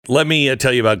let me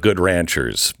tell you about Good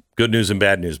Ranchers. Good news and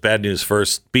bad news. Bad news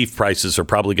first. Beef prices are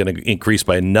probably going to increase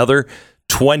by another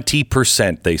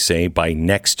 20%, they say, by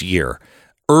next year.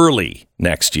 Early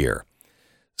next year.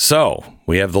 So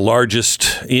we have the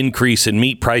largest increase in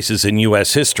meat prices in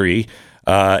U.S. history.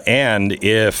 And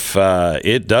if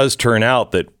it does turn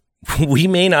out that we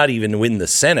may not even win the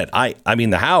Senate, I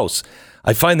mean the House,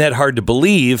 I find that hard to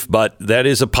believe, but that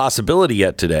is a possibility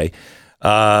yet today.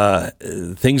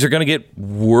 Things are going to get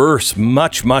worse,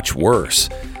 much, much worse.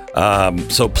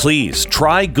 So please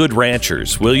try Good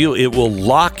Ranchers, will you? It will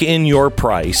lock in your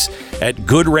price at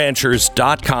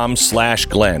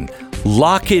goodranchers.com/Glenn.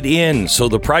 Lock it in so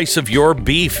the price of your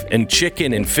beef and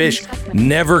chicken and fish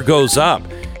never goes up.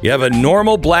 You have a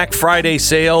normal Black Friday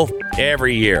sale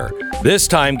every year. This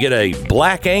time, get a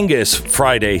Black Angus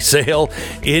Friday sale.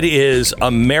 It is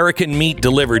American meat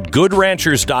delivered.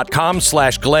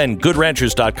 goodranchers.com/Glenn.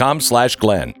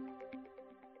 goodranchers.com/Glenn.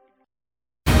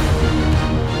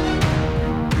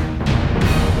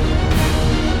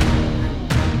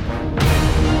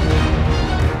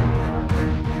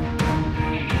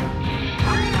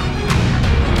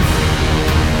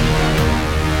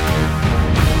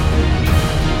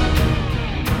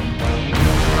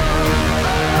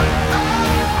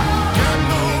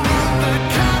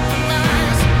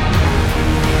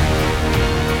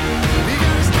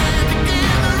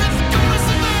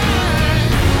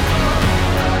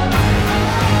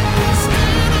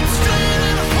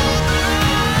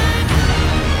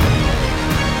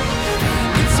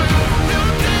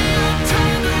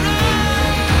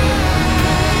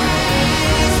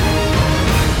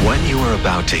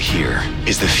 To hear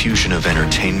is the fusion of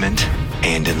entertainment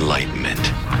and enlightenment.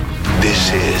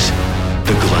 This is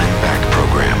the Glenn Beck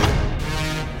Program.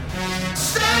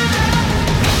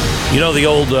 You know, the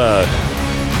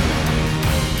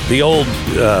old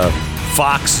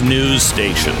Fox News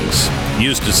stations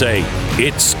used to say,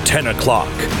 "It's 10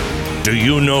 o'clock. Do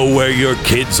you know where your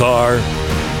kids are?"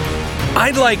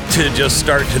 I'd like to just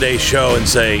start today's show and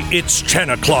say, "It's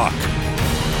 10 o'clock.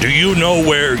 Do you know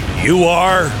where you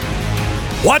are?"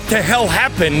 What the hell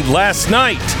happened last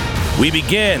night? We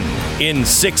begin in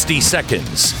 60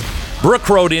 seconds. Brooke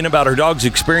wrote in about her dog's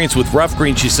experience with rough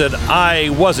green. She said, "I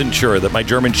wasn't sure that my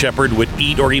German Shepherd would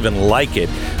eat or even like it,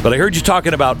 but I heard you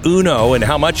talking about Uno and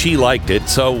how much he liked it,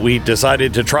 so we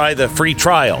decided to try the free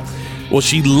trial." Well,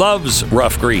 she loves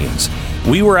rough greens.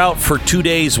 We were out for 2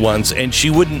 days once, and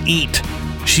she wouldn't eat.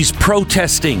 She's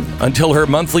protesting until her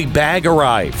monthly bag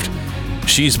arrived.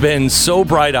 She's been so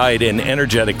bright-eyed and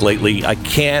energetic lately, I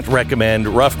can't recommend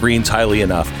rough greens highly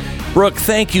enough. Brooke,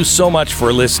 thank you so much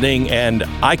for listening, and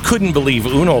I couldn't believe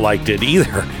Uno liked it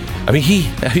either. I mean,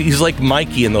 he's like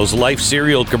Mikey in those Life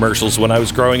cereal commercials when I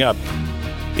was growing up.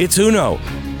 It's Uno.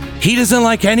 He doesn't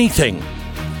like anything.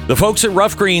 The folks at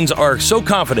Rough Greens are so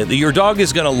confident that your dog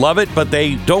is going to love it, but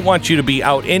they don't want you to be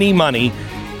out any money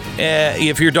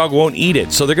if your dog won't eat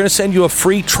it. So they're going to send you a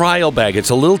free trial bag.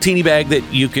 It's a little teeny bag that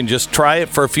you can just try it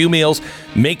for a few meals.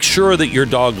 Make sure that your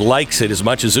dog likes it as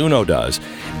much as Uno does.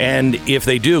 And if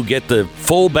they do, get the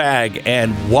full bag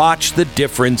and watch the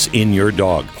difference in your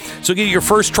dog. So get your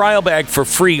first trial bag for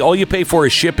free. All you pay for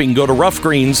is shipping. Go to Rough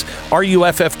Greens,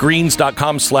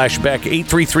 ruffgreens.com/Beck,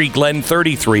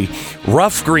 833-GLEN-33,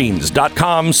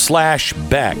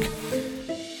 ruffgreens.com/Beck.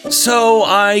 So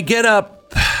I get up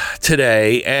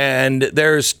today, and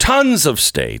there's tons of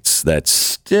states that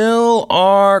still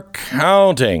are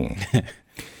counting.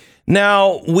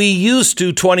 Now, we used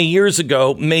to, 20 years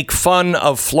ago, make fun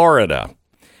of Florida.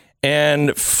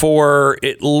 And for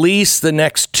at least the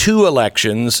next 2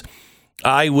 elections,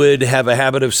 I would have a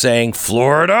habit of saying,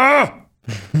 "Florida,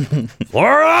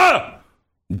 Florida,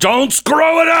 don't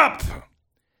screw it up."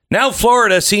 Now,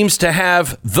 Florida seems to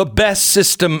have the best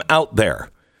system out there.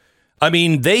 I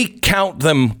mean, they count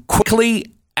them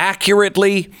quickly,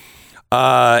 accurately,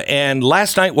 and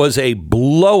last night was a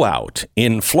blowout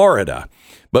in Florida.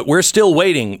 But we're still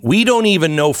waiting. We don't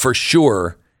even know for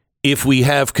sure if we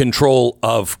have control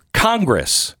of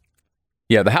Congress.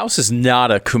 Yeah, the House is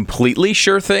not a completely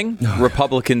sure thing.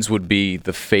 Republicans would be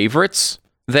the favorites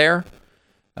there.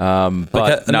 But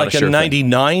like not a sure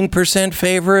 99%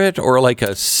 favorite or like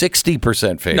a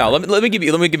 60% favorite? No, let me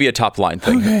give you a top line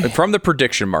thing. Okay. From the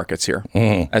prediction markets here.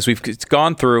 As we've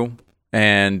gone through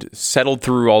and settled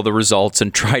through all the results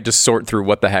and tried to sort through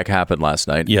what the heck happened last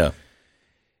night. Yeah.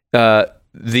 A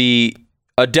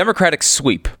Democratic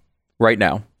sweep right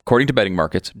now, according to betting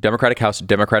markets, Democratic House,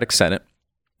 Democratic Senate,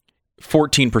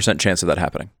 14% chance of that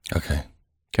happening. Okay.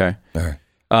 All right.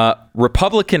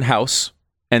 Republican House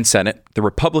and Senate, the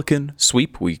Republican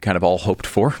sweep we kind of all hoped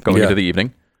for going into the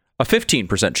evening, a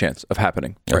 15% chance of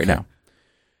happening right now.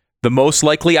 The most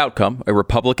likely outcome, a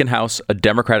Republican House, a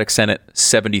Democratic Senate,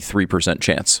 73%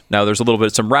 chance. Now, there's a little bit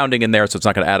of some rounding in there, so it's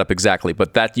not going to add up exactly,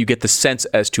 but that you get the sense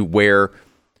as to where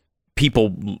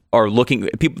people are looking.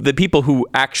 The people who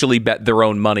actually bet their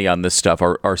own money on this stuff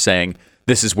are saying,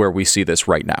 this is where we see this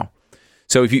right now.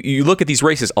 So if you look at these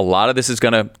races, a lot of this is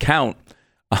going to count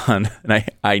on, and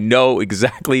I know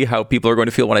exactly how people are going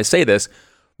to feel when I say this,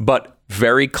 but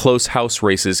very close House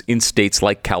races in states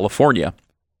like California.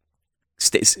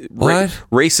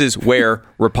 Races where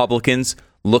Republicans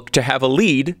look to have a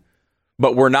lead,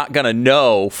 but we're not going to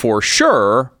know for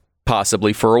sure,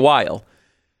 possibly for a while.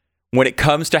 When it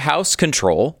comes to House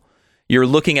control, you're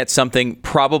looking at something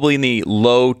probably in the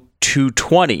low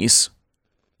 220s.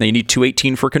 Now you need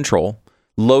 218 for control,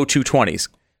 low 220s.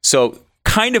 So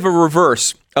kind of a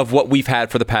reverse of what we've had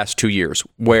for the past 2 years,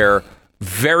 where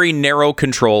very narrow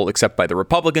control except by the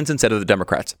Republicans instead of the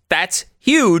Democrats. That's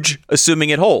huge,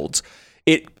 assuming it holds.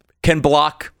 It can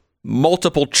block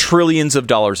multiple trillions of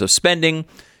dollars of spending,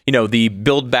 the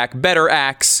Build Back Better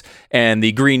Acts and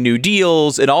the Green New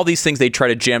Deals and all these things they try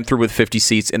to jam through with 50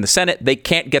 seats in the Senate. They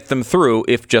can't get them through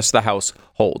if just the House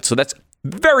holds. So that's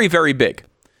very, very big.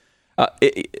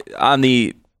 On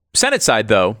the Senate side,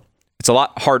 though, it's a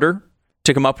lot harder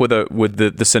to come up with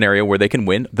the scenario where they can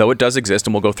win, though it does exist,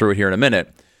 and we'll go through it here in a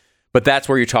minute. But that's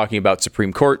where you're talking about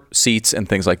Supreme Court seats and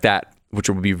things like that, which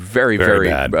will be very, very,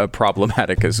 very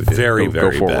problematic as very, go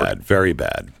very forward. bad, very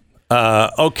bad.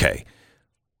 Okay.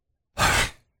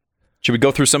 Should we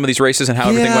go through some of these races and how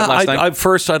everything went last night?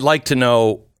 First, I'd like to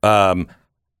know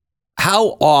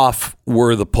how off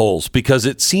were the polls, because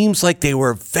it seems like they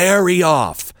were very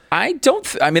off.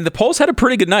 The polls had a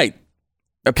pretty good night.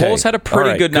 The polls had a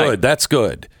pretty good night. Good. That's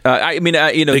good.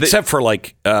 Except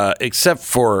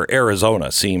for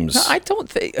Arizona seems. No, I don't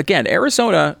think. Again,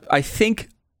 Arizona. I think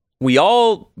we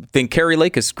all think Carrie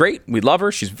Lake is great. We love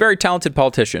her. She's a very talented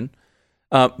politician.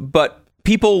 But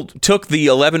people took the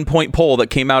 11-point poll that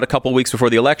came out a couple weeks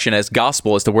before the election as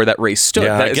gospel as to where that race stood.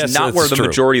 Yeah, that is not where the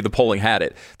majority of the polling had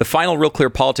it. The final Real Clear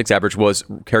Politics average was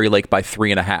Carrie Lake by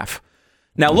 3.5.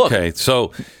 Now, look,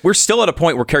 so we're still at a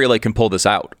point where Carrie Lake can pull this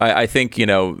out. I think,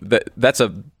 that's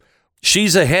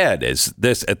she's ahead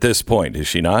at this point, is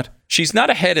she not? She's not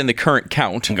ahead in the current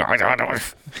count.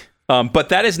 But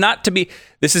that is not to be.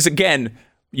 This is, again,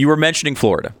 you were mentioning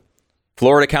Florida.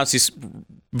 Florida counts these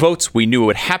votes. We knew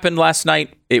it happened last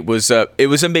night. It was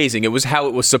amazing. It was how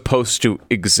it was supposed to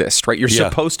exist, right? You're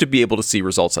supposed to be able to see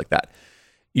results like that.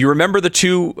 You remember the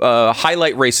two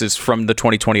highlight races from the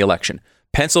 2020 election.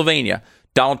 Pennsylvania,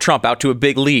 Donald Trump out to a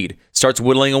big lead, starts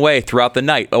whittling away throughout the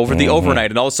night, over the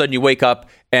overnight, and all of a sudden you wake up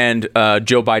and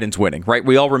Joe Biden's winning, right?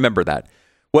 We all remember that.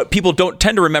 What people don't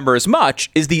tend to remember as much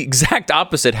is the exact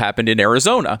opposite happened in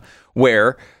Arizona,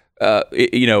 where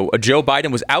Joe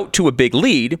Biden was out to a big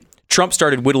lead. Trump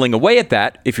started whittling away at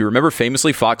that. If you remember,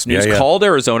 famously, Fox News called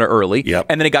Arizona early,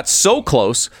 and then it got so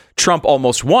close, Trump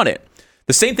almost won it.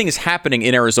 The same thing is happening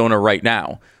in Arizona right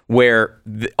now, where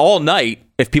all night,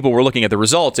 if people were looking at the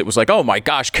results, it was like, oh my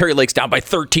gosh, Carrie Lake's down by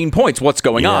 13 points. What's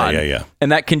going on?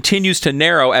 And that continues to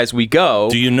narrow as we go.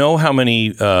 Do you know how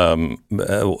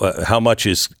much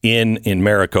is in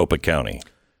Maricopa County?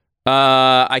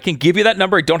 I can give you that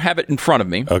number. I don't have it in front of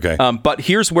me. Okay. But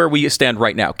here's where we stand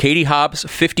right now. Katie Hobbs,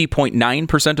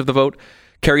 50.9% of the vote.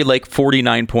 Carrie Lake,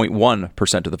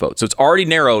 49.1% of the vote. So it's already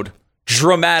narrowed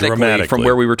dramatically from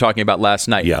where we were talking about last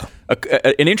night. Yeah.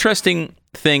 An interesting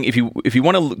thing, if you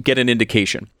want to get an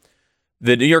indication,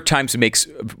 the New York Times makes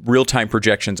real-time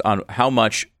projections on how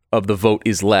much of the vote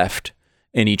is left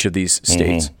in each of these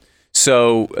states.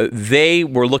 So they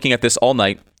were looking at this all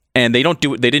night, and they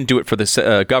didn't do it for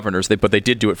the governors, but they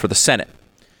did do it for the Senate.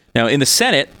 Now, in the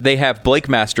Senate, they have Blake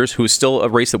Masters, who is still a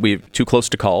race that we're too close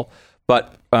to call,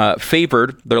 but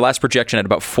favored. Their last projection at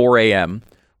about 4 a.m.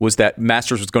 was that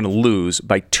Masters was going to lose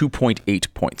by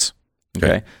 2.8 points.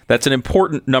 Okay, that's an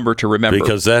important number to remember,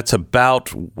 because that's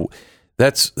about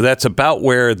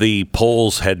where the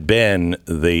polls had been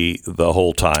the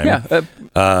whole time.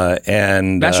 Yeah,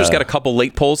 and Masters got a couple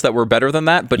late polls that were better than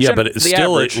that, but but it's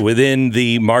still within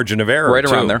the margin of error, right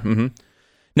around there. Mm-hmm.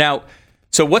 Now,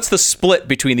 so what's the split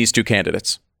between these two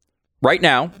candidates right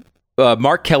now?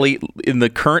 Mark Kelly in the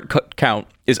current count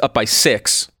is up by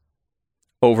 6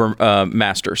 over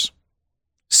Masters,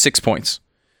 6 points.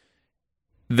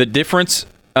 The difference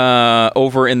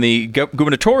over in the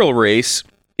gubernatorial race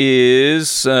is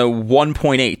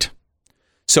 1.8.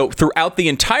 So throughout the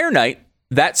entire night,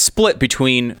 that split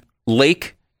between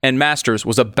Lake and Masters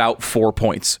was about 4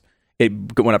 points. It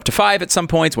went up to 5 at some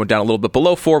points, went down a little bit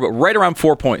below 4, but right around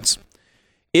 4 points.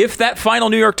 If that final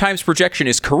New York Times projection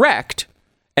is correct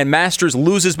and Masters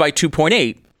loses by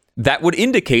 2.8, that would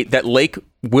indicate that Lake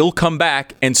will come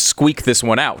back and squeak this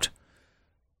one out.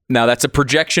 Now, that's a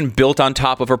projection built on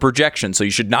top of a projection, so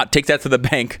you should not take that to the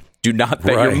bank. Do not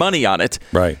bet your money on it.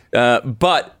 Right.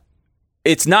 But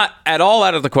it's not at all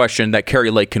out of the question that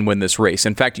Kari Lake can win this race.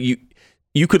 In fact,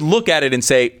 you could look at it and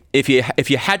say, if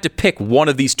you had to pick one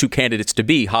of these two candidates to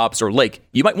be, Hobbs or Lake,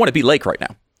 you might want to be Lake right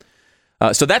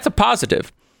now. So that's a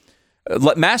positive.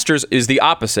 Masters is the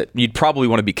opposite. You'd probably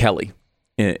want to be Kelly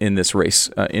in this race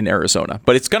in Arizona,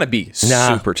 but it's going to be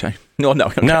super tight. No,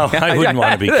 I wouldn't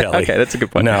want to be Kelly. Okay, that's a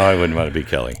good point. No, I wouldn't want to be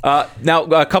Kelly. Now,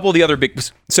 a couple of the other big.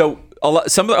 So a lot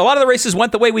of the races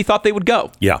went the way we thought they would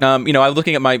go. Yeah. I was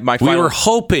looking at my final. We were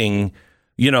hoping.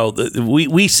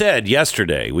 We said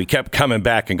yesterday, we kept coming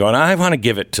back and going, I want to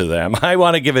give it to them. I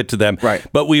want to give it to them. Right.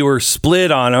 But we were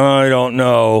split on, I don't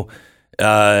know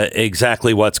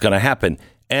exactly what's going to happen.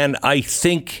 And I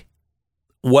think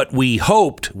what we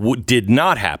hoped did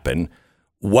not happen.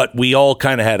 What we all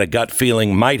kind of had a gut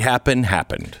feeling might happen,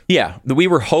 happened. Yeah. We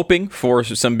were hoping for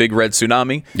some big red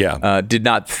tsunami. Yeah. Did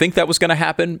not think that was going to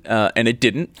happen, and it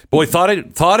didn't. Boy, thought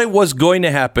it was going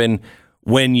to happen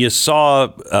when you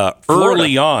saw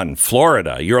early on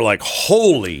Florida. You're like,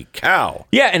 holy cow.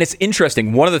 Yeah, and it's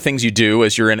interesting. One of the things you do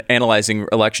as you're analyzing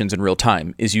elections in real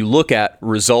time is you look at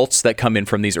results that come in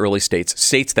from these early states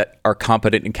that are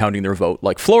competent in counting their vote,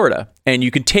 like Florida. And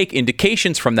you can take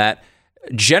indications from that,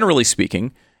 generally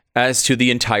speaking, as to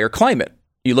the entire climate.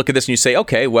 You look at this and you say,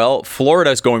 okay, well, Florida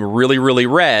is going really, really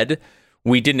red.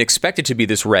 We didn't expect it to be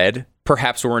this red.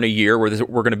 Perhaps we're in a year where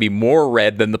we're going to be more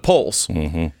red than the polls.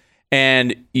 Mm-hmm.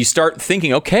 And you start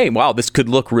thinking, okay, wow, this could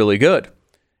look really good.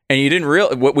 And you didn't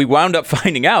realize what we wound up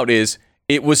finding out is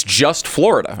it was just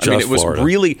Florida. It was Florida.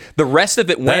 really, the rest of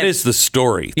it went. That is the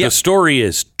story. Yeah. The story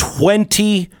is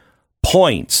 20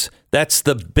 points. That's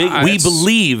the big, we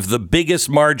believe the biggest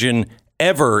margin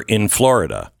ever in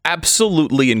Florida.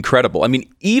 Absolutely incredible. I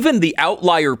mean, even the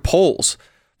outlier polls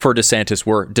for DeSantis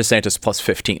were DeSantis plus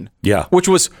 15. Yeah. Which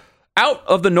was out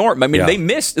of the norm. I mean, they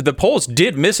missed, the polls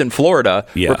did miss in Florida.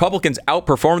 Yeah. Republicans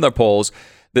outperformed their polls.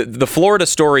 The Florida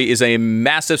story is a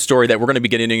massive story that we're going to be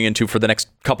getting into for the next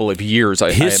couple of years.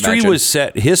 History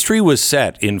was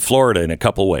set in Florida in a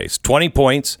couple ways. 20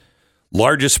 points,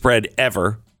 largest spread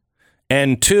ever.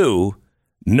 And 2,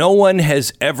 no one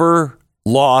has ever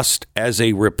lost as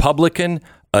a Republican,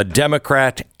 a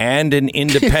Democrat, and an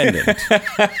independent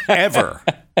ever.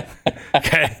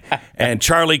 Okay. And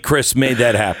Charlie Crist made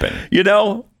that happen.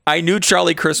 I knew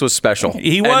Charlie Crist was special.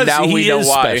 He was. And now we know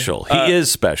why. Special. He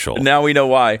is special. Now we know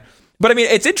why. But I mean,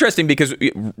 it's interesting because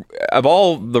of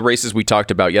all the races we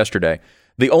talked about yesterday,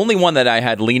 the only one that I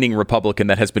had leaning Republican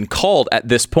that has been called at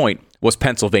this point was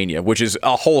Pennsylvania, which is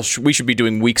a whole. We should be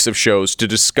doing weeks of shows to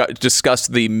discuss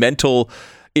the mental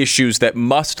issues that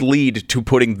must lead to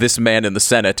putting this man in the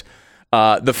Senate.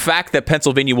 The fact that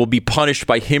Pennsylvania will be punished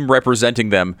by him representing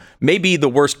them may be the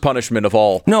worst punishment of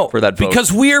all for that vote.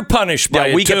 Because we're punished by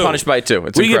it too. We get punished by it too.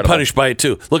 It's we incredible. get punished by it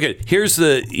too. Look at here's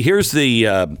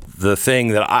the thing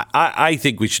that I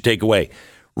think we should take away.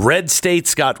 Red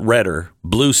states got redder,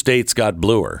 blue states got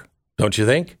bluer. Don't you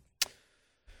think?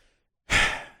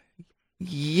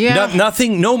 Yeah.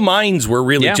 No minds were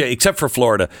really changed, except for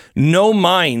Florida. No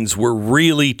minds were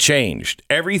really changed.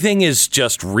 Everything is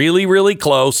just really, really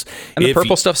close. And the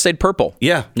purple stuff stayed purple.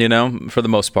 Yeah. For the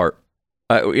most part.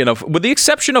 With the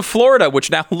exception of Florida, which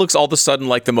now looks all of a sudden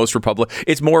like the most Republican.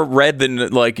 It's more red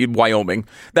than like Wyoming.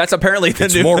 That's apparently the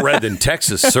new. More red than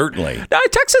Texas, certainly. No,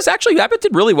 Texas actually, Abbott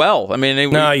did really well. I mean,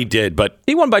 he did, but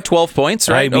he won by 12 points,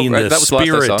 right? I mean, the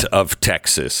spirit of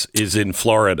Texas is in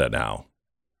Florida now.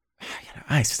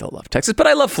 I still love Texas, but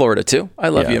I love Florida too. I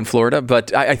love you in Florida,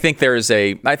 but I think there is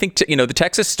the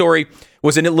Texas story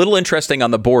was a little interesting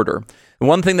on the border.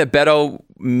 One thing that Beto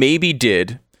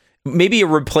maybe a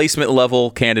replacement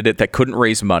level candidate that couldn't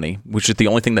raise money, which is the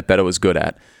only thing that Beto is good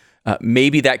at.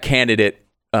 Maybe that candidate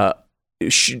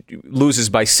loses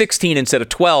by 16 instead of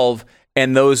 12,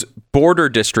 and those border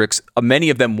districts, many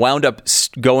of them wound up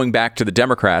going back to the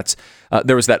Democrats.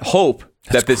 There was that hope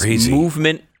that this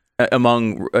movement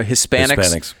among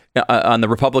Hispanics. On the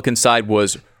Republican side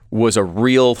was a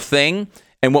real thing.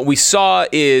 And what we saw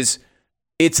is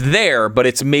it's there, but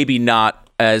it's maybe not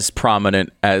as prominent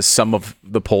as some of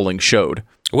the polling showed.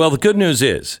 Well, the good news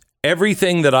is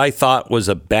everything that I thought was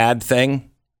a bad thing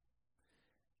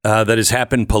that has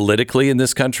happened politically in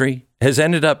this country has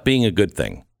ended up being a good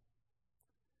thing.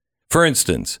 For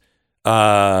instance,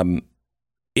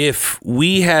 if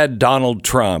we had Donald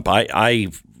Trump, I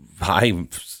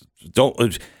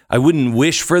wouldn't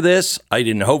wish for this. I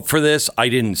didn't hope for this. I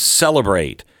didn't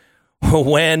celebrate.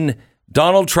 When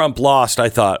Donald Trump lost, I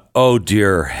thought, oh,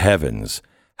 dear heavens,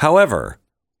 However,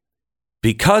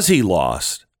 because he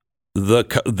lost,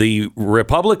 the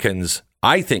Republicans,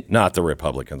 I think, not the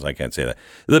Republicans, I can't say that,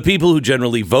 the people who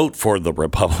generally vote for the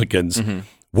Republicans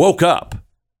woke up.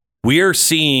 We are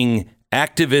seeing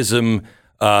activism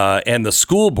and the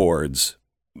school boards.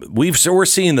 We're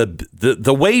seeing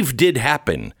the wave did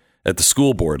happen at the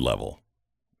school board level.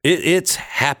 It's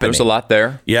happening. There's a lot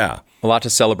there. Yeah. A lot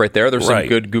to celebrate there. There's some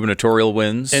good gubernatorial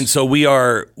wins. And so we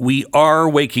are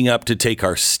waking up to take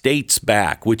our states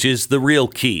back, which is the real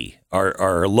key.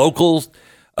 Our local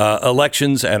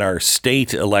elections and our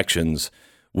state elections,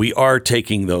 we are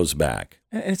taking those back.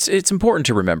 It's important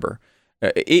to remember,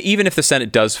 even if the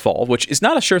Senate does fall, which is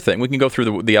not a sure thing. We can go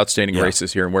through the outstanding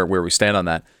races here and where we stand on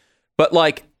that. But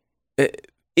like,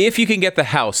 if you can get the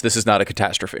House, this is not a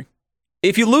catastrophe.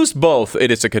 If you lose both, it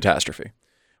is a catastrophe.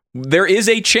 There is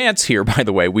a chance here, by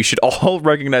the way. We should all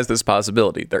recognize this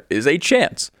possibility. There is a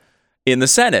chance in the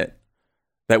Senate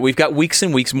that we've got weeks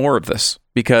and weeks more of this,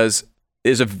 because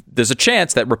there's a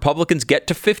chance that Republicans get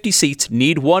to 50 seats,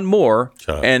 need one more,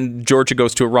 and Georgia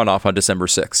goes to a runoff on December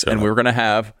 6th. And we're going to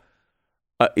have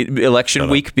election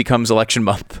week becomes election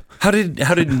month. How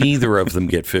did neither of them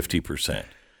get 50%?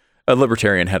 A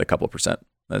Libertarian had a couple of percent.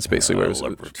 That's basically what it was.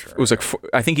 It was like,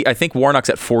 I think Warnock's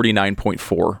at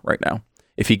 49.4 right now.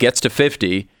 If he gets to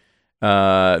 50,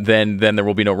 then there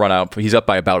will be no runoff. He's up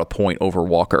by about a point over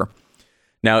Walker.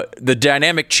 Now, the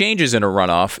dynamic changes in a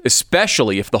runoff,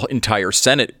 especially if the entire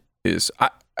Senate is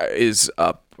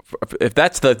up. If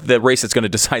that's the race that's going to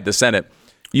decide the Senate,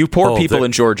 you poor people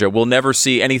in Georgia will never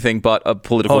see anything but a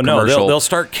political commercial. They'll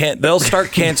start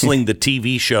canceling the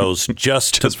TV shows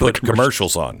just to put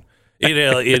commercials on.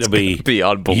 It'll be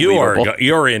unbelievable.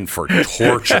 You're in for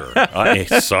torture.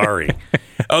 Sorry.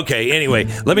 Okay, anyway,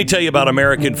 let me tell you about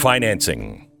American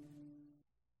financing.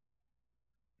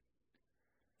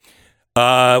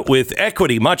 With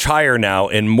equity much higher now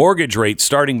and mortgage rates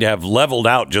starting to have leveled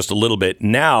out just a little bit,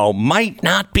 now might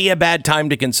not be a bad time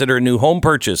to consider a new home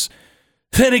purchase.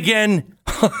 Then again,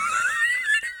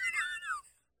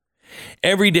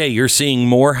 every day you're seeing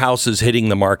more houses hitting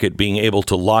the market, being able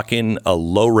to lock in a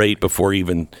low rate before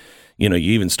you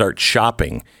even start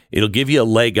shopping. It'll give you a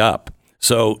leg up.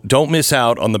 So don't miss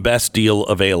out on the best deal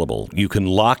available. You can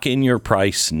lock in your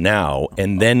price now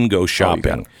and then go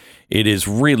shopping. It is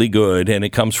really good, and it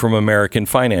comes from American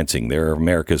Financing. They're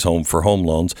America's home for home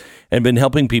loans and been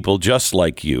helping people just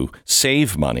like you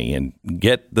save money and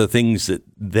get the things that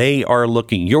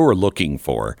you're looking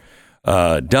for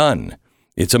done.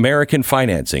 It's American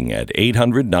Financing at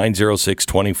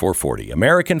 800-906-2440.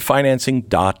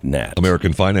 AmericanFinancing.net.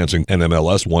 American Financing,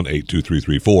 NMLS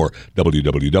 182334,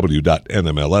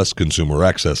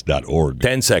 www.nmlsconsumeraccess.org.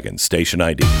 10 seconds, station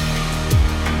ID.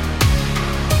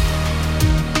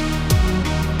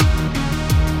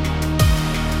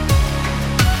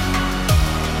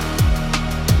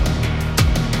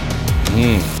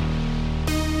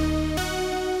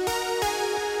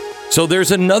 So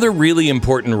there's another really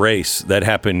important race that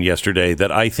happened yesterday that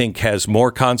I think has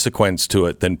more consequence to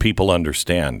it than people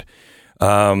understand.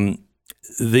 The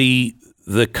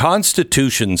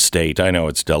Constitution state, I know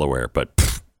it's Delaware, but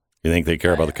you think they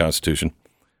care about the Constitution?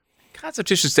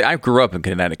 Constitution state. I grew up in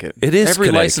Connecticut. It is every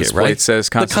Connecticut, license right? plate says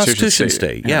Constitution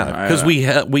state. Yeah, because we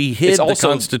hid the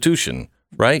Constitution.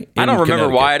 Right? I don't remember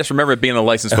why. I just remember it being a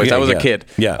license plate. I was a kid.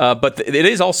 Yeah. But it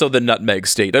is also the nutmeg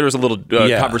state. There was a little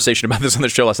conversation about this on the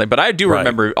show last night. But I do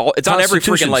remember it's on every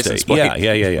freaking license plate.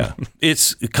 Yeah.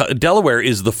 Delaware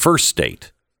is the first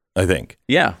state, I think.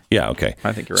 Yeah. Yeah. Okay.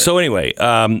 I think you're right. So anyway,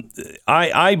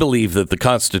 I believe that the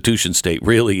Constitution state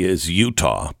really is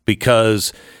Utah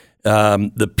because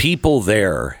the people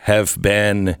there have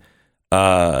been.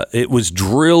 It was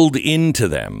drilled into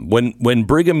them when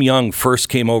Brigham Young first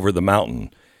came over the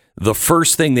mountain. The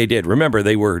first thing they did, remember,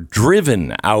 they were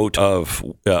driven out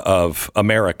of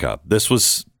America. This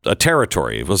was a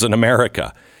territory. It was an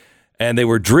America, and they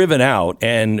were driven out,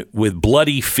 and with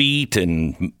bloody feet,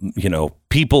 and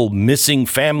people missing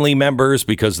family members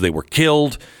because they were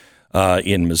killed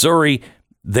in Missouri.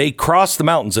 They crossed the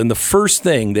mountains, and the first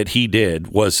thing that he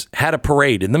did was had a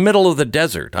parade in the middle of the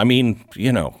desert. I mean,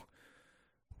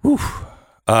 Whew.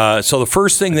 So the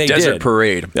first thing they did, a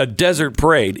desert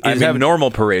parade. I mean,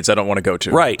 normal parades I don't want to go to.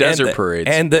 Right. Desert parades.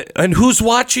 And who's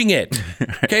watching it?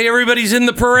 Okay, everybody's in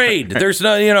the parade. There's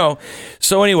no,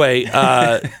 So anyway,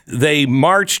 they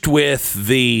marched with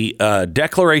the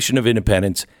Declaration of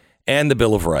Independence and the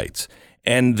Bill of Rights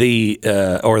and the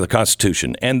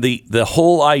Constitution. And the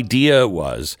whole idea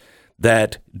was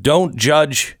that don't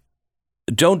judge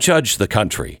the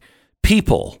country.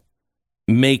 People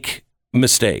make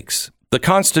mistakes. The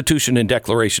Constitution and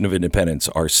Declaration of Independence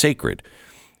are sacred.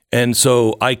 And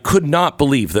so I could not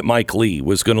believe that Mike Lee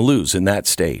was going to lose in that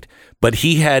state. But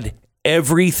he had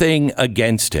everything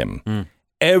against him.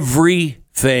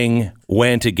 Everything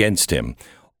went against him.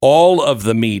 All of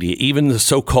the media, even the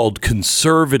so-called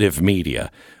conservative media,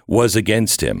 was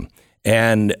against him.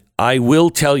 And I will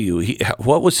tell you,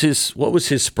 what was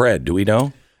his spread? Do we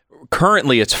know?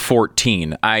 Currently, it's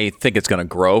 14. I think it's going to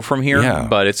grow from here,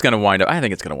 but it's going to wind up. I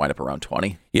think it's going to wind up around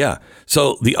 20. Yeah.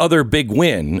 So the other big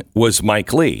win was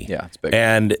Mike Lee. Yeah, it's big.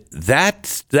 And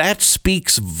that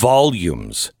speaks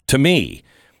volumes to me,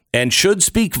 and should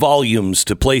speak volumes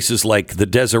to places like the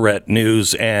Deseret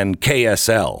News and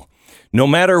KSL. No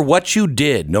matter what you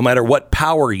did, no matter what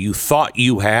power you thought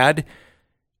you had,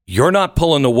 you're not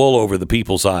pulling the wool over the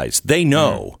people's eyes. They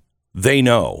know. They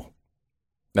know.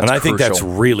 That's and I think that's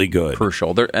really good.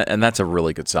 Crucial. And that's a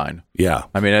really good sign. Yeah.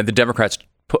 I mean, the Democrats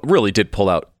really did pull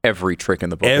out every trick in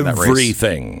the book in that race.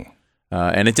 Everything.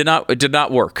 And it did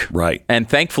not work. Right. And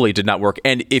thankfully it did not work.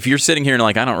 And if you're sitting here and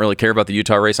like, I don't really care about the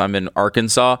Utah race, I'm in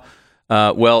Arkansas.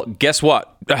 Well, guess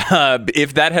what?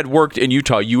 If that had worked in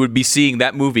Utah, you would be seeing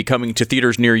that movie coming to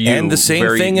theaters near you. And the same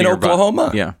thing in nearby.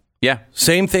 Oklahoma. Yeah. Yeah.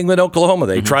 Same thing with Oklahoma.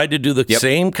 They tried to do the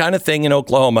same kind of thing in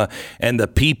Oklahoma, and the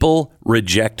people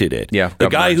rejected it. Yeah. The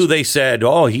guy who they said,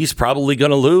 he's probably going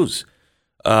to lose,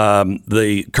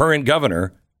 the current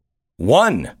governor,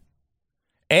 won.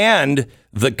 And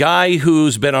the guy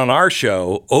who's been on our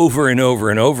show over and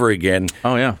over and over again,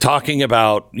 talking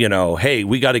about, hey,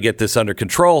 we got to get this under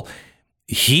control.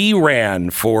 He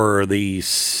ran for the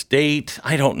state.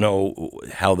 I don't know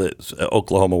how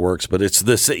Oklahoma works, but it's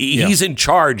this. He's in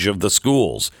charge of the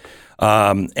schools,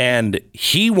 and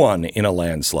he won in a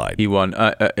landslide. He won.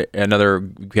 Another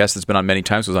guest that's been on many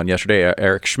times was on yesterday,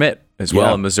 Eric Schmidt, as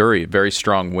well in Missouri. Very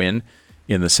strong win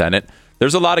in the Senate.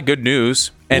 There's a lot of good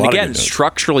news. And again,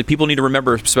 structurally, people need to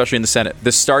remember, especially in the Senate,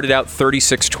 this started out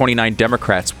 36-29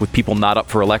 Democrats with people not up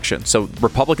for election. So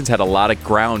Republicans had a lot of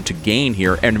ground to gain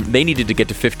here, and they needed to get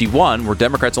to 51, where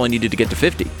Democrats only needed to get to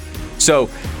 50. So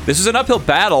this is an uphill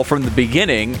battle from the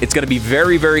beginning. It's going to be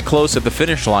very, very close at the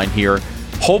finish line here.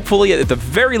 Hopefully, at the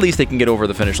very least, they can get over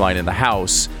the finish line in the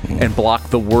House and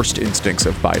block the worst instincts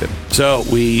of Biden. So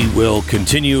we will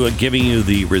continue giving you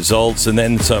the results and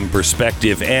then some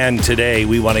perspective. And today,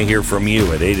 we want to hear from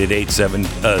you at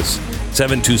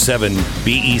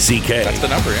 888-727-BECK. That's the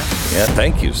number, Yeah,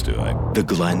 thank you, Stu. The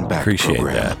Glenn Beck Appreciate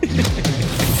Program.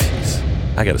 that.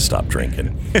 I got to stop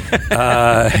drinking.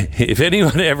 If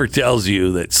anyone ever tells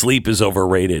you that sleep is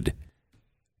overrated,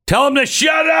 tell them to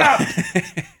shut up.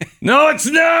 No, it's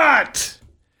not.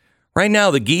 Right now,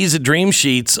 the Giza Dream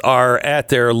Sheets are at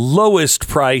their lowest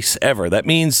price ever. That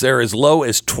means they're as low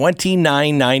as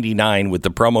 $29.99 with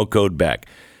the promo code Beck.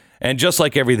 And just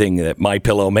like everything that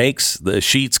MyPillow makes, the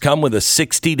sheets come with a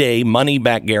 60-day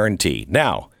money-back guarantee.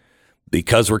 Now,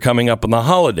 because we're coming up on the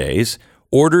holidays,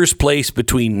 orders placed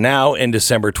between now and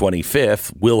December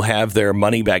 25th will have their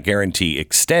money-back guarantee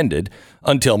extended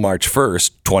until March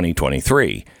 1st,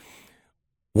 2023.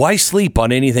 Why sleep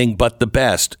on anything but the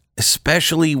best,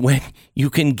 especially when you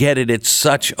can get it at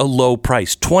such a low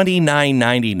price,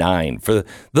 $29.99 for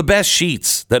the best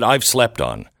sheets that I've slept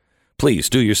on? Please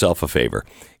do yourself a favor.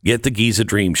 Get the Giza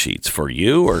Dream Sheets for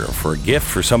you or for a gift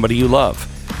for somebody you love.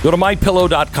 Go to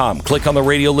MyPillow.com, click on the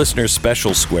Radio Listeners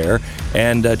Special Square,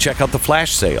 and check out the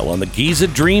flash sale on the Giza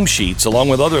Dream Sheets along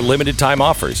with other limited time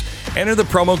offers. Enter the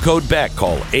promo code Beck.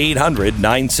 Call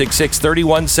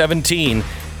 800-966-3117.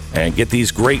 And get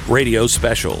these great radio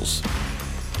specials.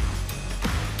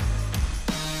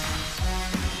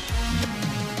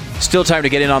 Still time to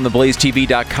get in on the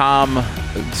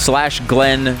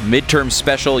blazetv.com/Glenn midterm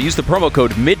special. Use the promo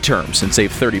code midterms and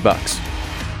save $30.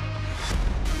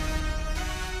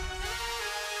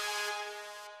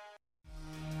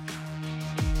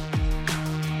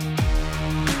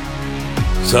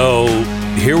 So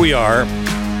here we are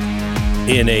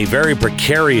in a very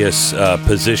precarious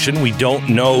position. We don't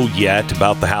know yet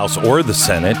about the House or the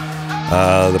Senate.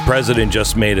 The president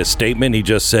just made a statement. He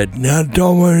just said,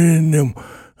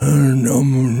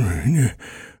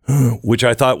 which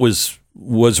I thought was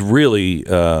really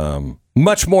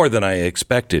much more than I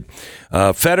expected.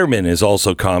 Fetterman has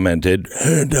also commented,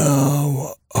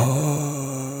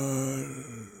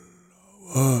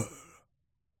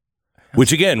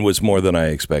 which again was more than I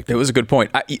expected. It was a good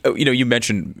point. You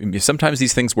mentioned sometimes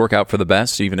these things work out for the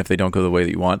best, even if they don't go the way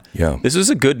that you want. Yeah. This was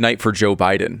a good night for Joe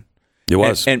Biden. It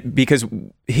was. And because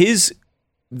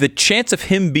the chance of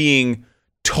him being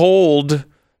told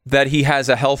that he has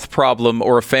a health problem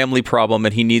or a family problem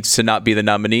and he needs to not be the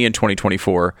nominee in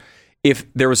 2024, if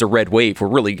there was a red wave, were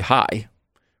really high.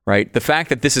 right? The fact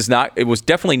that it was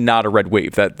definitely not a red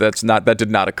wave. That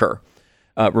did not occur.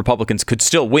 Republicans could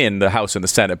still win the House and the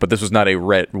Senate, but this was not a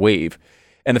red wave.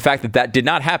 And the fact that did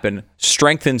not happen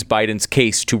strengthens Biden's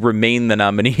case to remain the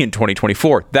nominee in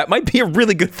 2024. That might be a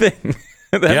really good thing.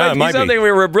 That might be something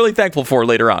we were really thankful for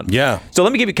later on. Yeah. So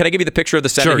can I give you the picture of the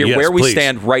Senate here, yes, where we please.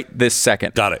 stand right this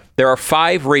second? Got it. There are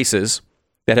 5 races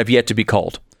that have yet to be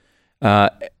called.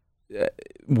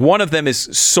 One of them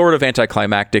is sort of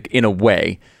anticlimactic in a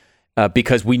way,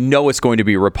 because we know it's going to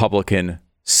be a Republican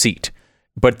seat.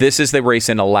 But this is the race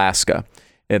in Alaska.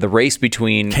 The race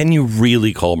between... Can you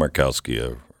really call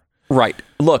Murkowski? Right.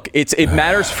 Look, it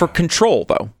matters for control,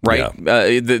 though, right?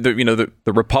 Yeah. The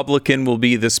Republican will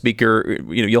be the speaker.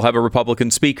 You'll have a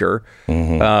Republican speaker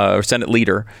or Senate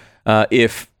leader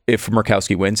if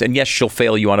Murkowski wins. And yes, she'll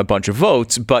fail you on a bunch of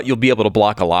votes, but you'll be able to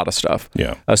block a lot of stuff.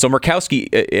 Yeah. So Murkowski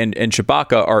and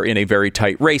Chewbacca are in a very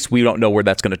tight race. We don't know where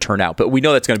that's going to turn out, but we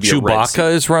know that's going to be a race.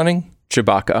 Chewbacca is running?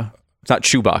 Chewbacca. It's not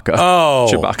Chewbacca. Oh,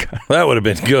 Chewbacca. That would have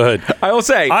been good. I will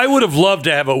say, I would have loved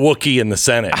to have a Wookiee in the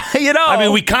Senate. I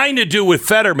mean, we kind of do with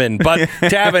Fetterman, but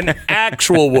to have an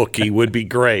actual Wookiee would be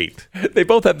great. They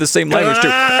both have the same language too.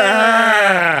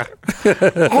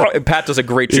 Pat does a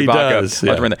great Chewbacca. He does,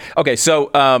 yeah. Okay, so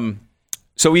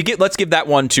let's give that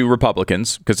one to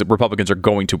Republicans, because the Republicans are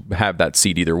going to have that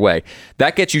seat either way.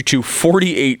 That gets you to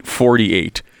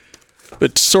 48-48.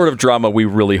 The sort of drama we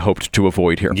really hoped to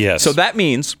avoid here. Yes. So that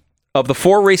means, of the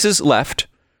 4 races left,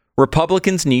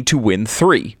 Republicans need to win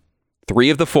 3. 3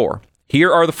 of the 4.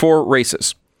 Here are the 4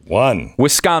 races. 1.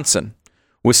 Wisconsin.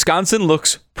 Wisconsin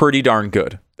looks pretty darn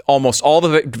good. Almost all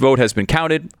the vote has been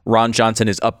counted. Ron Johnson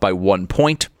is up by 1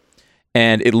 point,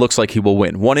 and it looks like he will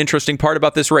win. One interesting part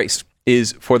about this race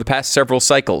is, for the past several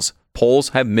cycles, polls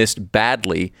have missed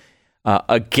badly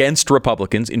against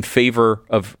Republicans in favor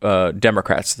of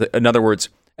Democrats. In other words,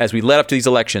 as we led up to these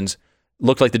elections,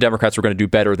 looked like the Democrats were going to do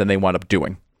better than they wound up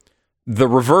doing. The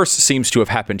reverse seems to have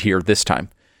happened here this time.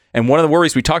 And one of the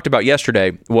worries we talked about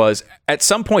yesterday was, at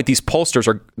some point, these pollsters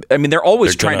they're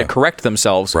always trying to correct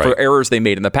themselves for errors they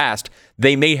made in the past.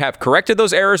 They may have corrected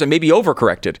those errors and maybe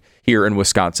overcorrected here in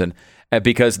Wisconsin,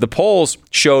 because the polls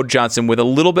showed Johnson with a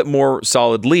little bit more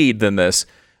solid lead than this.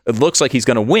 It looks like he's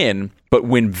going to win, but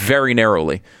win very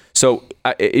narrowly. So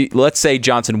let's say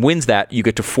Johnson wins that, you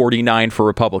get to 49 for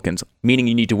Republicans, meaning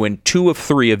you need to win 2 of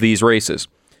 3 of these races: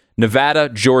 Nevada,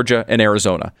 Georgia, and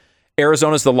Arizona.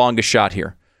 Arizona's the longest shot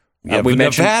here. Yeah, but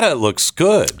Nevada looks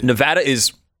good. Nevada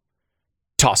is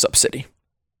toss-up city.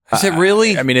 Is it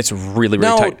really? I mean, it's really,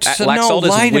 really tight. Laxalt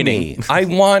is winning. I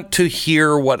want to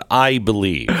hear what I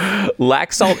believe.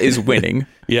 Laxalt is winning.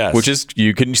 Yes. Which is,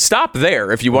 you can stop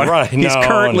there if you want. Right. He's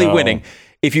currently winning.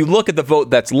 If you look at the vote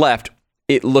that's left,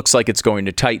 it looks like it's going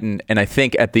to tighten. And I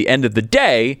think at the end of the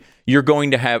day, you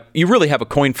really have a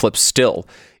coin flip still.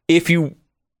 If you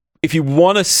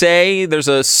want to say there's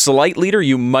a slight leader,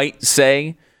 you might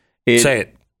say say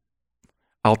it.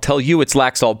 I'll tell you it's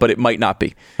Laxalt, but it might not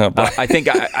be. I think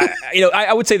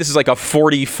I would say this is like a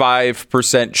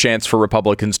 45% chance for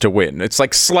Republicans to win. It's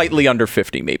like slightly under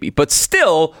 50 maybe, but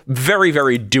still very,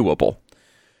 very doable.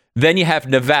 Then you have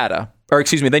Nevada,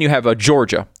 then you have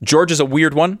Georgia. Georgia's a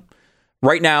weird one.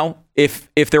 Right now,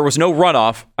 if there was no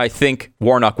runoff, I think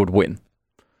Warnock would win.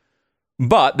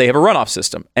 But they have a runoff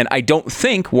system, and I don't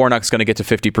think Warnock's going to get to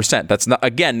 50%. That's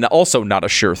also not a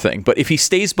sure thing. But if he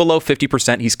stays below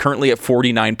 50%, he's currently at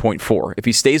 49.4. If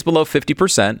he stays below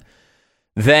 50%,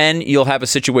 then you'll have a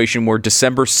situation where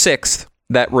December 6th,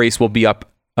 that race will be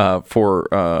up for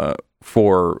a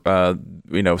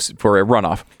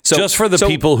runoff. So just for the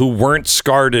people who weren't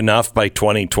scarred enough by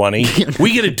 2020,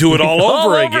 we get to do it all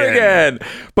over again.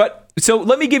 But so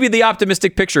let me give you the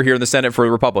optimistic picture here in the Senate for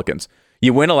the Republicans.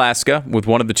 You win Alaska with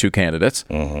one of the 2 candidates.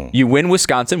 Mm-hmm. You win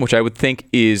Wisconsin, which I would think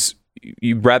is,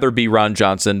 you'd rather be Ron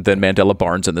Johnson than Mandela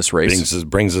Barnes in this race.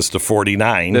 Brings us to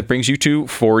 49. That brings you to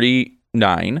 49.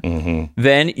 Mm-hmm.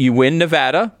 Then you win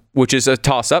Nevada, which is a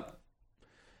toss-up.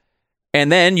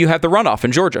 And then you have the runoff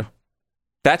in Georgia.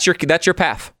 That's your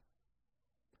path.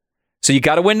 So you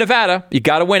got to win Nevada. You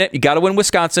got to win it. You got to win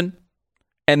Wisconsin.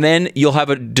 And then you'll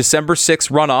have a December 6th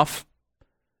runoff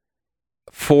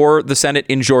for the Senate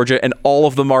in Georgia, and all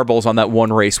of the marbles on that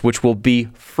one race, which will be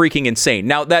freaking insane.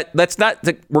 Now, that's not...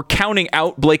 We're counting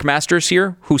out Blake Masters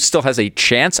here, who still has a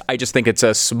chance. I just think it's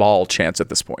a small chance at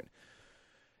this point.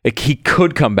 He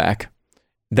could come back.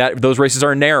 Those races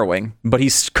are narrowing, but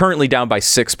he's currently down by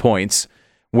 6 points,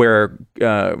 where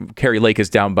Kari Lake is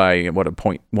down by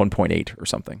 1.8 or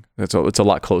something. It's a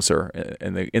lot closer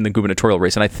in the gubernatorial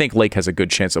race, and I think Lake has a good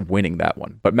chance of winning that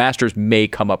one. But Masters may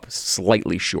come up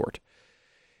slightly short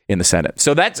in the Senate.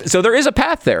 So there is a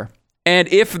path there. And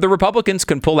if the Republicans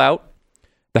can pull out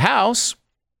the House,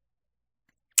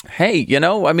 hey,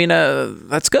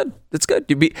 that's good. It's good.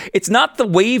 It's not the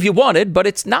wave you wanted, but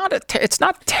it's not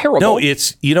terrible. No,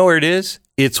 it's, you know where it is?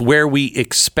 It's where we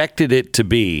expected it to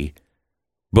be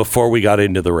before we got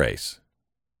into the race.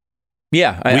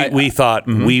 Yeah. We thought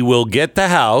we will get the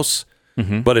House,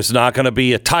 but it's not going to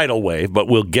be a tidal wave, but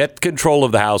we'll get control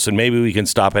of the House and maybe we can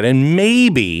stop it. And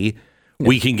maybe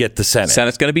we can get the Senate.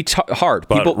 Senate's going to be hard.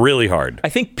 But really hard. I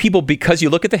think people, because you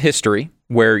look at the history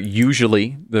where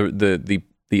usually the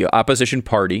opposition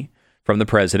party from the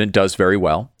president does very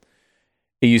well.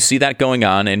 You see that going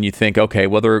on and you think, okay,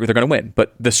 well, they're going to win.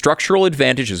 But the structural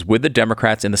advantage is with the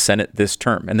Democrats in the Senate this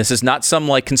term. And this is not some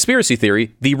like conspiracy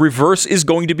theory. The reverse is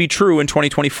going to be true in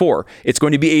 2024. It's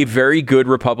going to be a very good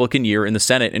Republican year in the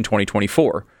Senate in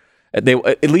 2024. They,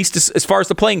 at least as far as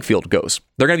the playing field goes,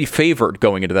 they're going to be favored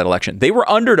going into that election. They were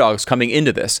underdogs coming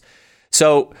into this.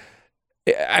 So,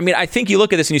 I think you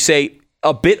look at this and you say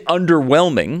a bit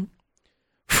underwhelming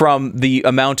from the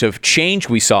amount of change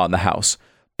we saw in the House.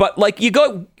 But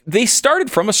they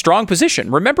started from a strong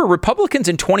position. Remember, Republicans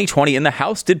in 2020 in the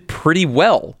House did pretty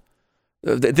well.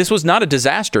 This was not a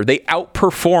disaster. They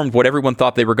outperformed what everyone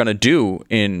thought they were going to do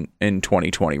in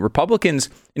 2020. Republicans,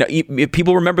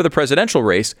 people remember the presidential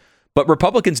race, but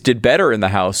Republicans did better in the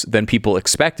House than people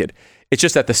expected. It's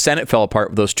just that the Senate fell apart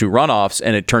with those two runoffs,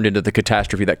 and it turned into the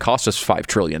catastrophe that cost us $5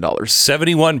 trillion.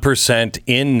 71%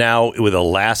 in now with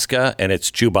Alaska, and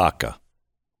it's Chewbacca.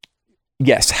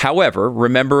 Yes. However,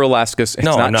 remember Alaska. It's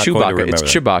not Chewbacca. It's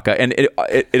Chewbacca. And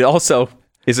it also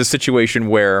is a situation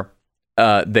where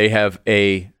they have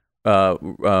a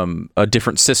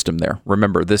different system there.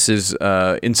 Remember, this is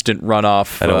instant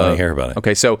runoff. I don't want to hear about it.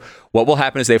 Okay. So what will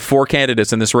happen is they have 4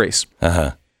 candidates in this race.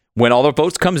 When all the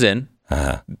votes comes in,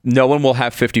 no one will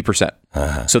have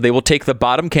 50%. So they will take the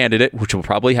bottom candidate, which will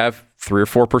probably have 3 or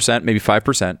 4%, maybe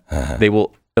 5%. They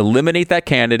will eliminate that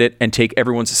candidate and take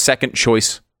everyone's second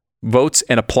choice votes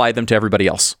and apply them to everybody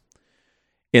else.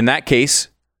 In that case,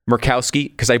 Murkowski,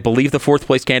 because I believe the 4th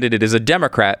place candidate is a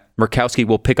Democrat, Murkowski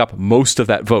will pick up most of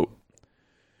that vote.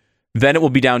 Then it will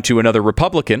be down to another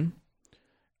Republican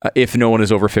if no one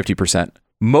is over 50%.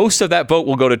 Most of that vote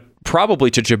will go probably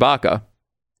to Chewbacca,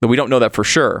 but we don't know that for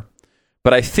sure.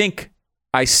 But I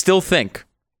still think,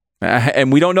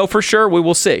 and we don't know for sure, we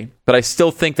will see, but I still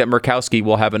think that Murkowski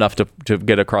will have enough to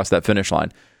get across that finish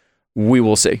line. We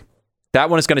will see. That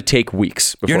one is going to take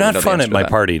weeks. You're not fun at my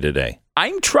party today.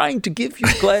 I'm trying to give you,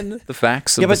 Glenn, the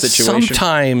facts of the situation. But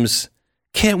sometimes,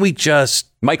 can't we just...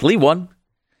 Mike Lee won.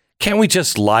 Can't we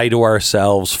just lie to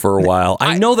ourselves for a while?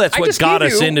 I know that's what got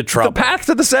us into trouble. The path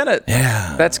to the Senate.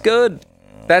 Yeah. That's good.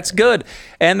 That's good.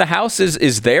 And the House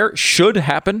is there, should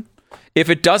happen. If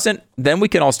it doesn't, then we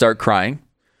can all start crying,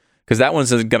 because that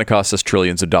one's going to cost us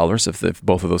trillions of dollars if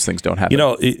both of those things don't happen.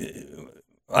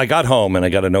 I got home and I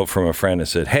got a note from a friend that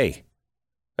said, hey,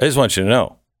 I just want you to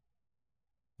know,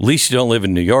 at least you don't live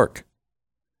in New York.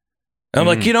 And I'm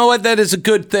like, you know what? That is a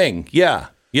good thing. Yeah.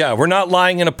 We're not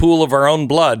lying in a pool of our own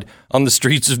blood on the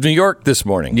streets of New York this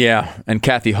morning. Yeah. And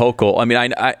Kathy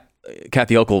Hochul,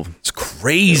 Kathy Hochul, it's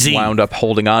crazy, wound up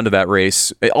holding on to that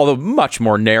race, although much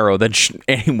more narrow than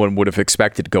anyone would have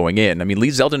expected going in. Lee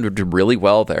Zeldin did really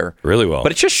well there. Really well.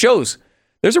 But it just shows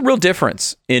there's a real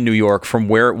difference in New York from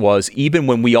where it was, even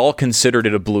when we all considered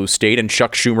it a blue state and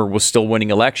Chuck Schumer was still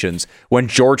winning elections, when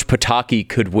George Pataki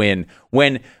could win,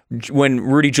 when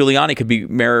Rudy Giuliani could be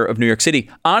mayor of New York City.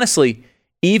 Honestly,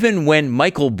 even when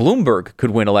Michael Bloomberg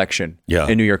could win election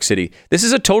in New York City. This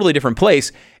is a totally different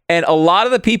place. And a lot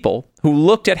of the people who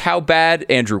looked at how bad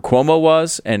Andrew Cuomo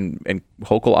was, and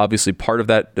Hochul obviously part of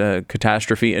that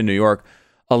catastrophe in New York,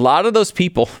 a lot of those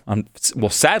people,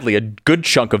 sadly, a good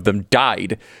chunk of them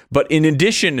died. But in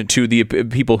addition to the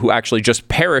people who actually just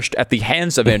perished at the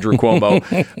hands of Andrew Cuomo,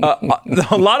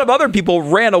 a lot of other people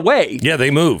ran away. Yeah, they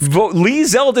moved. Lee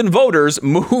Zeldin voters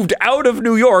moved out of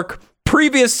New York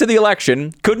previous to the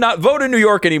election, could not vote in New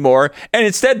York anymore, and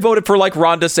instead voted for like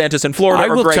Ron DeSantis in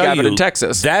Florida or Greg Abbott in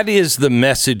Texas. That is the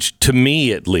message, to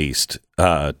me at least,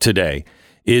 today,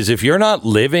 is if you're not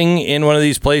living in one of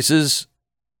these places,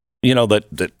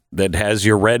 that has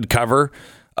your red cover,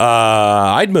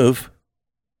 I'd move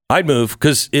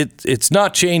because it's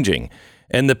not changing.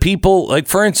 And the people, like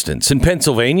for instance, in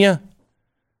Pennsylvania,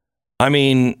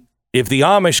 if the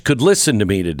Amish could listen to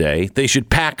me today, they should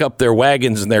pack up their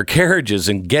wagons and their carriages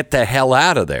and get the hell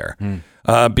out of there,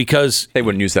 because they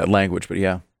wouldn't use that language, but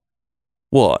yeah.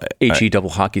 Well, HE double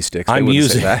hockey sticks. I'm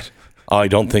using that. I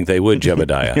don't think they would,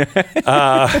 Jebediah.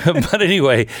 But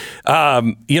anyway,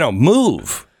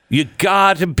 move. You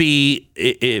got to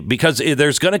be, because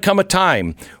there's going to come a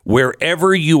time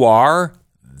wherever you are,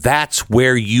 that's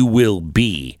where you will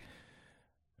be.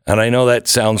 And I know that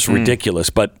sounds ridiculous,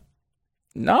 but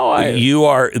no,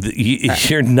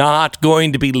 you're not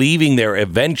going to be leaving there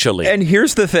eventually. And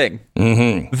here's the thing.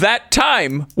 That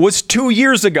time was 2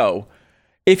 years ago.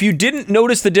 If you didn't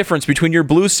notice the difference between your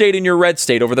blue state and your red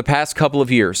state over the past couple of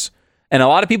years, and a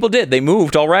lot of people did, they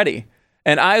moved already.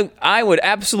 And I would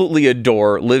absolutely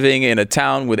adore living in a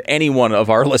town with any one of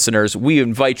our listeners. We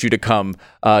invite you to come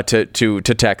to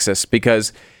Texas,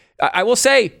 because I will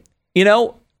say,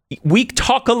 we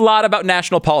talk a lot about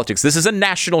national politics. This is a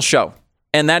national show,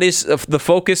 and that is the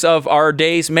focus of our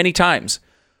days many times.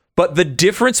 But the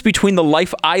difference between the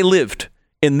life I lived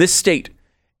in this state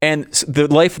and the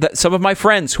life that some of my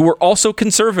friends who were also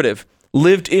conservative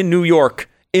lived in New York,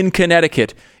 in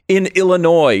Connecticut, in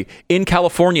Illinois, in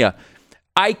California,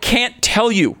 I can't tell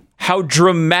you how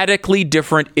dramatically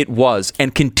different it was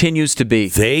and continues to be.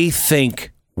 They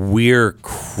think we're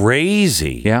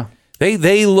crazy. Yeah.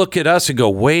 They look at us and go,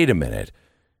 wait a minute,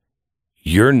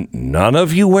 none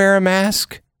of you wear a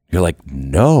mask? You're like,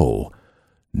 no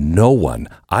one.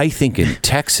 I think in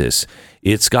Texas,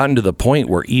 it's gotten to the point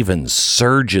where even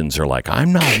surgeons are like,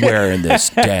 I'm not wearing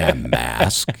this damn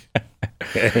mask.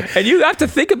 And you have to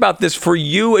think about this for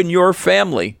you and your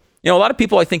family. A lot of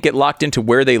people, I think, get locked into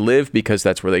where they live because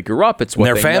that's where they grew up. It's what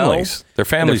their they families. know. Their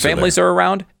families are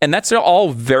around, and that's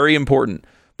all very important.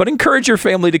 But encourage your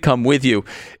family to come with you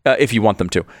if you want them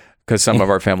to, because some of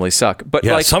our families suck.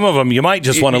 But some of them you might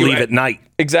just want to leave at night.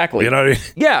 Exactly. You know what I mean?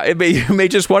 Yeah, you may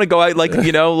just want to go out like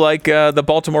the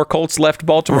Baltimore Colts left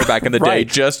Baltimore back in the day.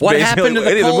 Just what basically happened to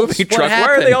the Colts? moving truck.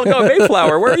 Where are they all going?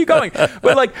 Mayflower. Where are you going?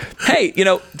 But hey,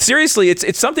 seriously,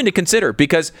 it's something to consider,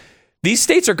 because these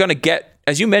states are going to get,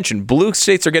 as you mentioned, blue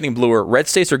states are getting bluer, red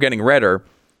states are getting redder.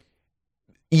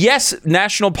 Yes,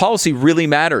 national policy really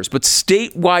matters, but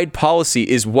statewide policy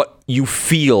is what you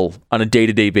feel on a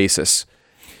day-to-day basis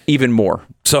even more.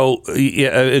 So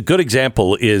a good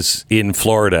example is in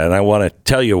Florida, and I want to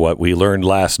tell you what we learned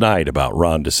last night about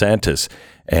Ron DeSantis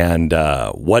and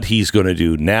what he's going to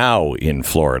do now in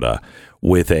Florida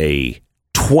with a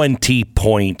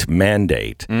 20-point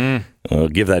mandate. I'll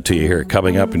give that to you here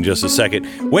coming up in just a second.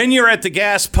 When you're at the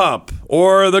gas pump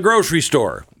or the grocery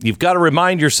store, you've got to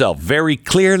remind yourself very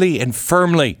clearly and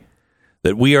firmly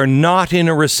that we are not in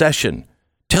a recession.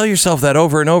 Tell yourself that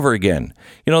over and over again.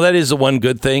 That is the one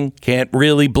good thing. Can't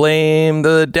really blame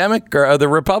the the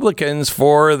Republicans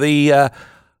for the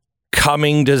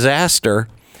coming disaster.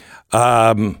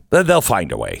 They'll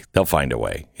find a way.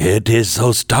 It is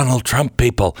those Donald Trump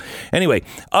people. Anyway,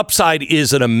 Upside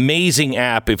is an amazing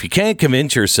app. If you can't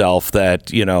convince yourself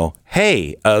that,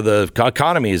 hey, the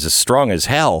economy is as strong as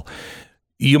hell,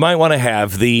 you might want to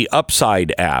have the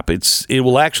Upside app. It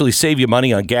will actually save you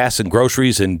money on gas and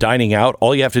groceries and dining out.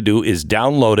 All you have to do is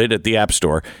download it at the App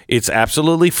Store. It's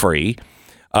absolutely free.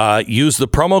 Use the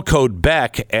promo code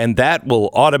Beck, and that will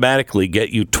automatically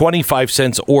get you 25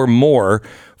 cents or more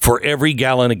for every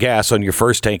gallon of gas on your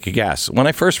first tank of gas. When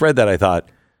I first read that, I thought,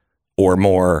 or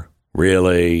more?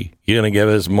 Really? You're going to give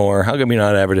us more? How come you're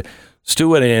not advertising?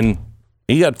 Stew it in.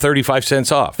 You got 35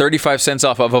 cents off. 35 cents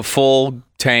off of a full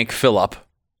tank fill-up.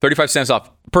 35 cents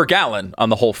off per gallon on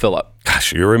the whole fill-up.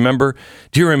 Gosh, do you remember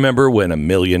when $1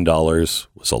 million was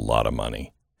a lot of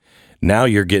money? Now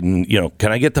you're getting,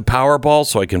 can I get the Powerball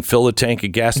so I can fill the tank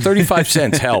of gas? 35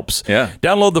 cents helps. Yeah.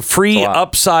 Download the free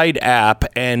Upside app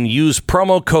and use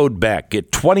promo code Beck.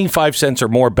 Get 25 cents or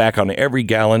more back on every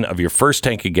gallon of your first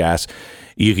tank of gas.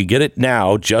 You can get it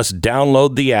now. Just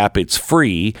download the app. It's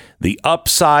free. The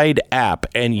Upside app,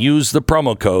 and use the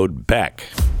promo code Beck.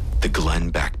 The Glenn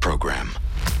Beck Program.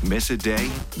 Miss a day,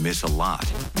 miss a lot.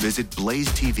 Visit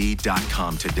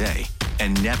blazetv.com today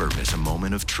and never miss a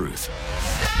moment of truth.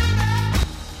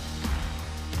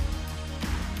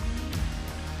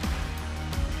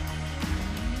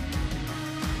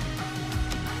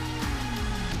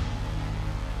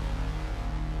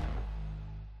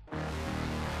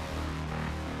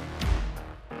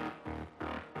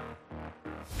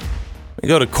 We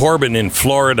go to Corbin in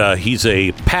Florida. He's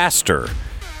a pastor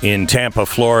in Tampa,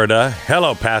 Florida.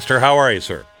 Hello, Pastor. How are you,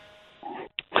 sir?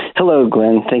 Hello,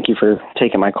 Glenn. Thank you for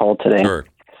taking my call today. Sure.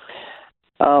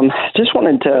 Just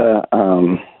wanted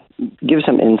to give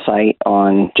some insight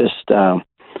on just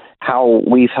how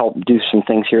we've helped do some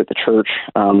things here at the church.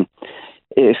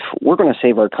 If we're going to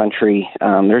save our country,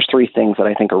 there's three things that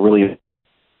I think are really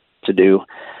to do.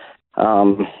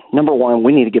 Number one,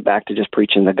 we need to get back to just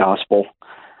preaching the gospel.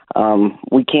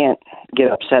 We can't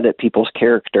get upset at people's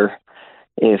character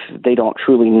if they don't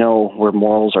truly know where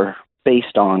morals are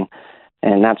based on.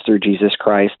 and that's through Jesus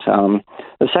Christ.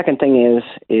 The second thing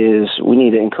is we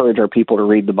need to encourage our people to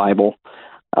read the Bible.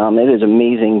 It is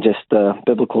amazing just the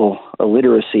biblical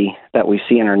illiteracy that we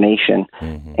see in our nation,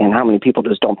 and how many people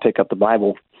just don't pick up the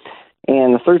Bible.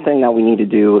 And the third thing that we need to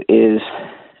do is,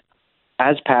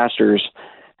 as pastors,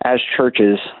 as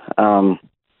churches,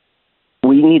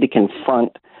 we need to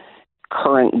confront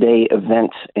current day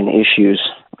events and issues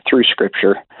through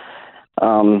Scripture.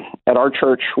 At our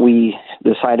church, we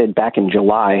decided back in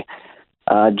July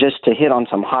just to hit on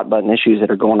some hot button issues that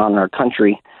are going on in our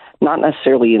country, not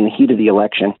necessarily in the heat of the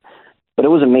election, but it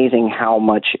was amazing how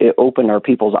much it opened our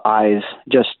people's eyes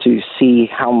just to see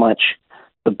how much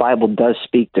the Bible does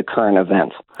speak to current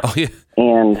events. Oh, yeah.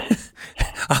 And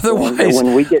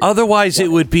otherwise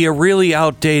it would be a really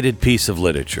outdated piece of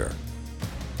literature.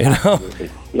 You know,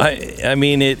 I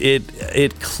mean,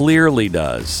 it clearly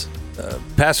does.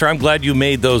 Pastor, I'm glad you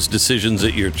made those decisions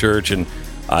at your church, and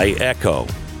I echo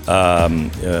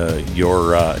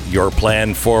your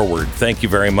plan forward. Thank you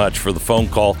very much for the phone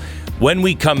call. When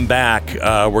we come back,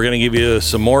 we're going to give you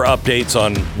some more updates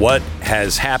on what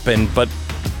has happened, but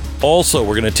also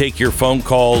we're going to take your phone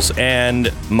calls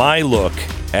and my look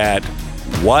at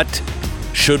what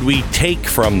should we take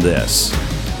from this.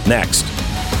 Next.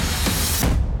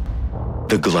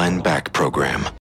 The Glenn Beck Program.